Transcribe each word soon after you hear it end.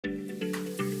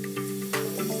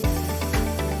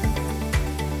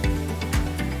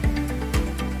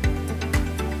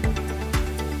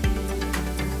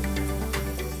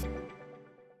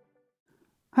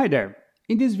Hi there!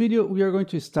 In this video, we are going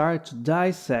to start to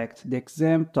dissect the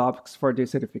exam topics for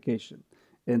this certification.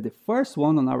 And the first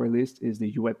one on our list is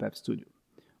the UiPath Studio.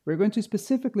 We're going to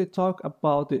specifically talk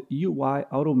about the UI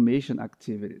automation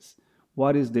activities.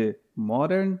 What is the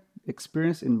modern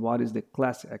experience and what is the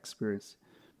classic experience?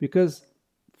 Because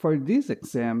for this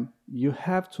exam, you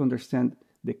have to understand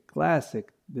the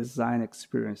classic design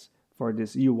experience for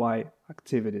these UI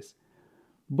activities.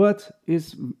 But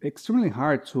it's extremely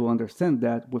hard to understand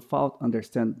that without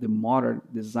understanding the modern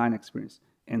design experience.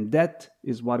 And that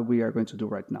is what we are going to do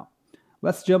right now.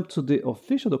 Let's jump to the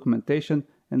official documentation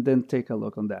and then take a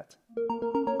look on that.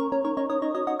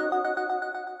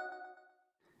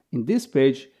 In this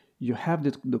page, you have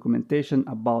the documentation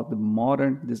about the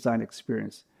modern design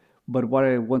experience. But what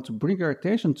I want to bring your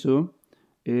attention to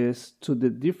is to the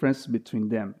difference between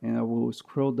them. And I will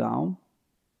scroll down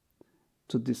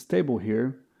to this table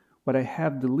here, but I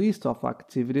have the list of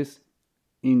activities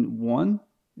in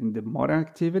the modern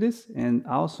activities and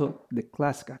also the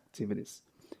classic activities.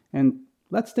 And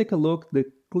let's take a look at the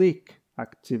click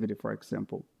activity, for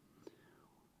example.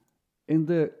 In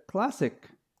the classic,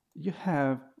 you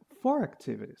have 4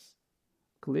 activities: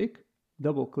 click,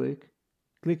 double click,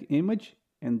 click image,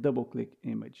 and double click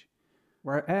image.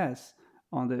 Whereas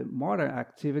on the modern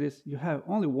activities, you have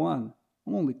only one,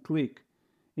 only click.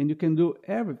 And you can do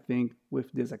everything with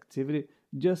this activity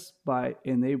just by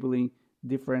enabling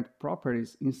different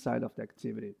properties inside of the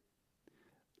activity.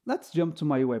 Let's jump to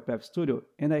my UiPath Studio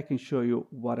and I can show you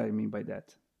what I mean by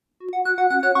that.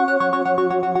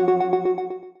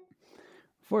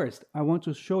 First, I want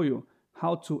to show you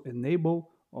how to enable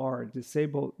or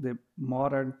disable the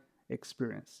modern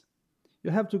experience.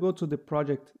 You have to go to the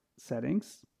project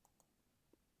settings.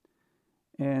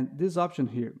 And this option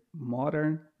here,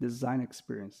 Modern Design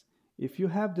Experience. If you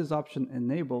have this option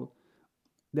enabled,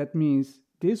 that means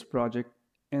this project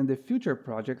and the future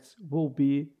projects will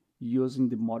be using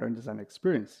the Modern Design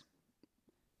Experience.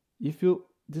 If you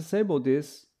disable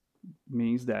this,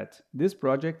 means that this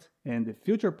project and the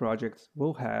future projects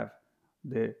will have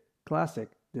the Classic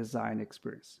Design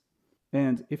Experience.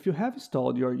 And if you have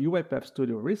installed your UiPath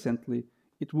Studio recently,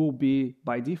 it will be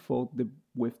by default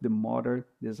with the modern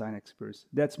design experience.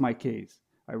 That's my case.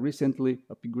 I recently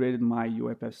upgraded my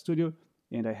UiPath Studio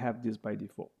and I have this by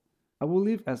default. I will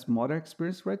leave as modern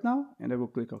experience right now and I will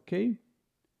click OK.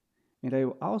 And I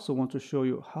also want to show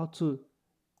you how to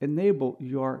enable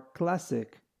your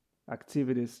classic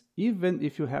activities even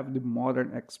if you have the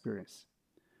modern experience.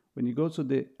 When you go to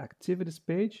the activities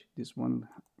page, this one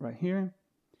right here,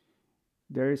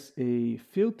 there is a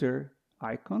filter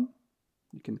icon.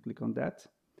 You can click on that.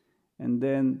 And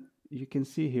then you can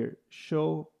see here,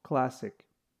 show classic.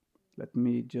 Let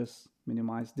me just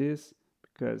minimize this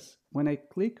because when I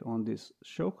click on this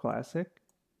show classic,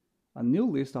 a new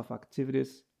list of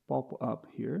activities pop up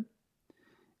here.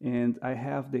 And I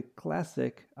have the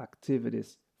classic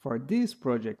activities for this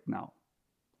project now.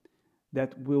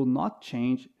 That will not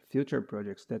change future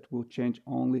projects, that will change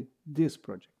only this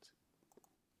project.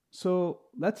 So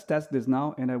let's test this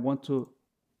now, and I want to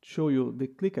show you the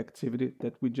click activity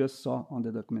that we just saw on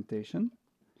the documentation.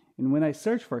 And when I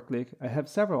search for click, I have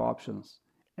several options.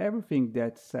 Everything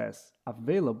that says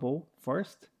available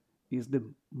first is the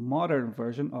modern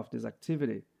version of this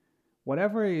activity.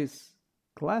 Whatever is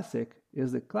classic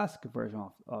is the classic version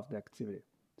of the activity.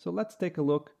 So let's take a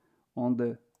look on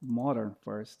the modern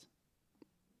first.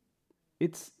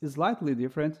 It's slightly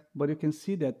different, but you can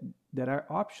see that there are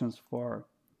options for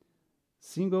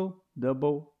single,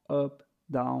 double, up,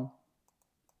 down,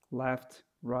 left,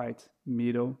 right,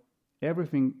 middle,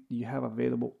 everything you have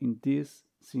available in this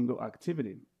single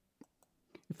activity.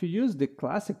 If you use the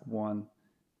classic one,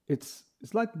 it's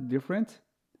slightly different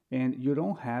and you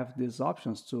don't have these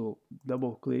options to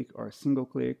double click or single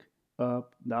click,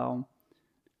 up, down.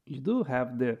 You do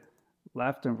have the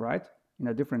left and right in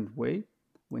a different way.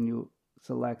 When you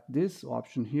select this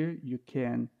option here, you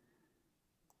can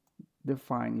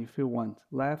define if you want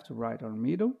left, right, or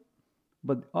middle.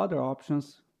 But other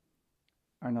options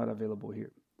are not available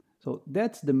here. So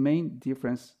that's the main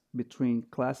difference between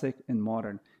classic and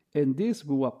modern. And this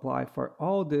will apply for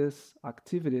all these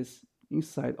activities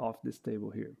inside of this table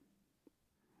here.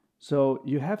 So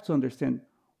you have to understand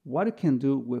what you can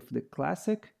do with the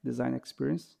classic design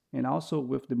experience and also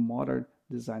with the modern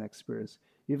design experience.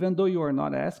 Even though you are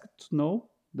not asked to know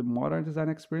the modern design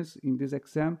experience in this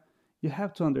exam, you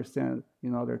have to understand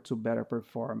in order to better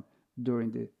perform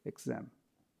during the exam.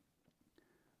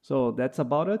 So that's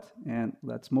about it, and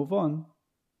let's move on.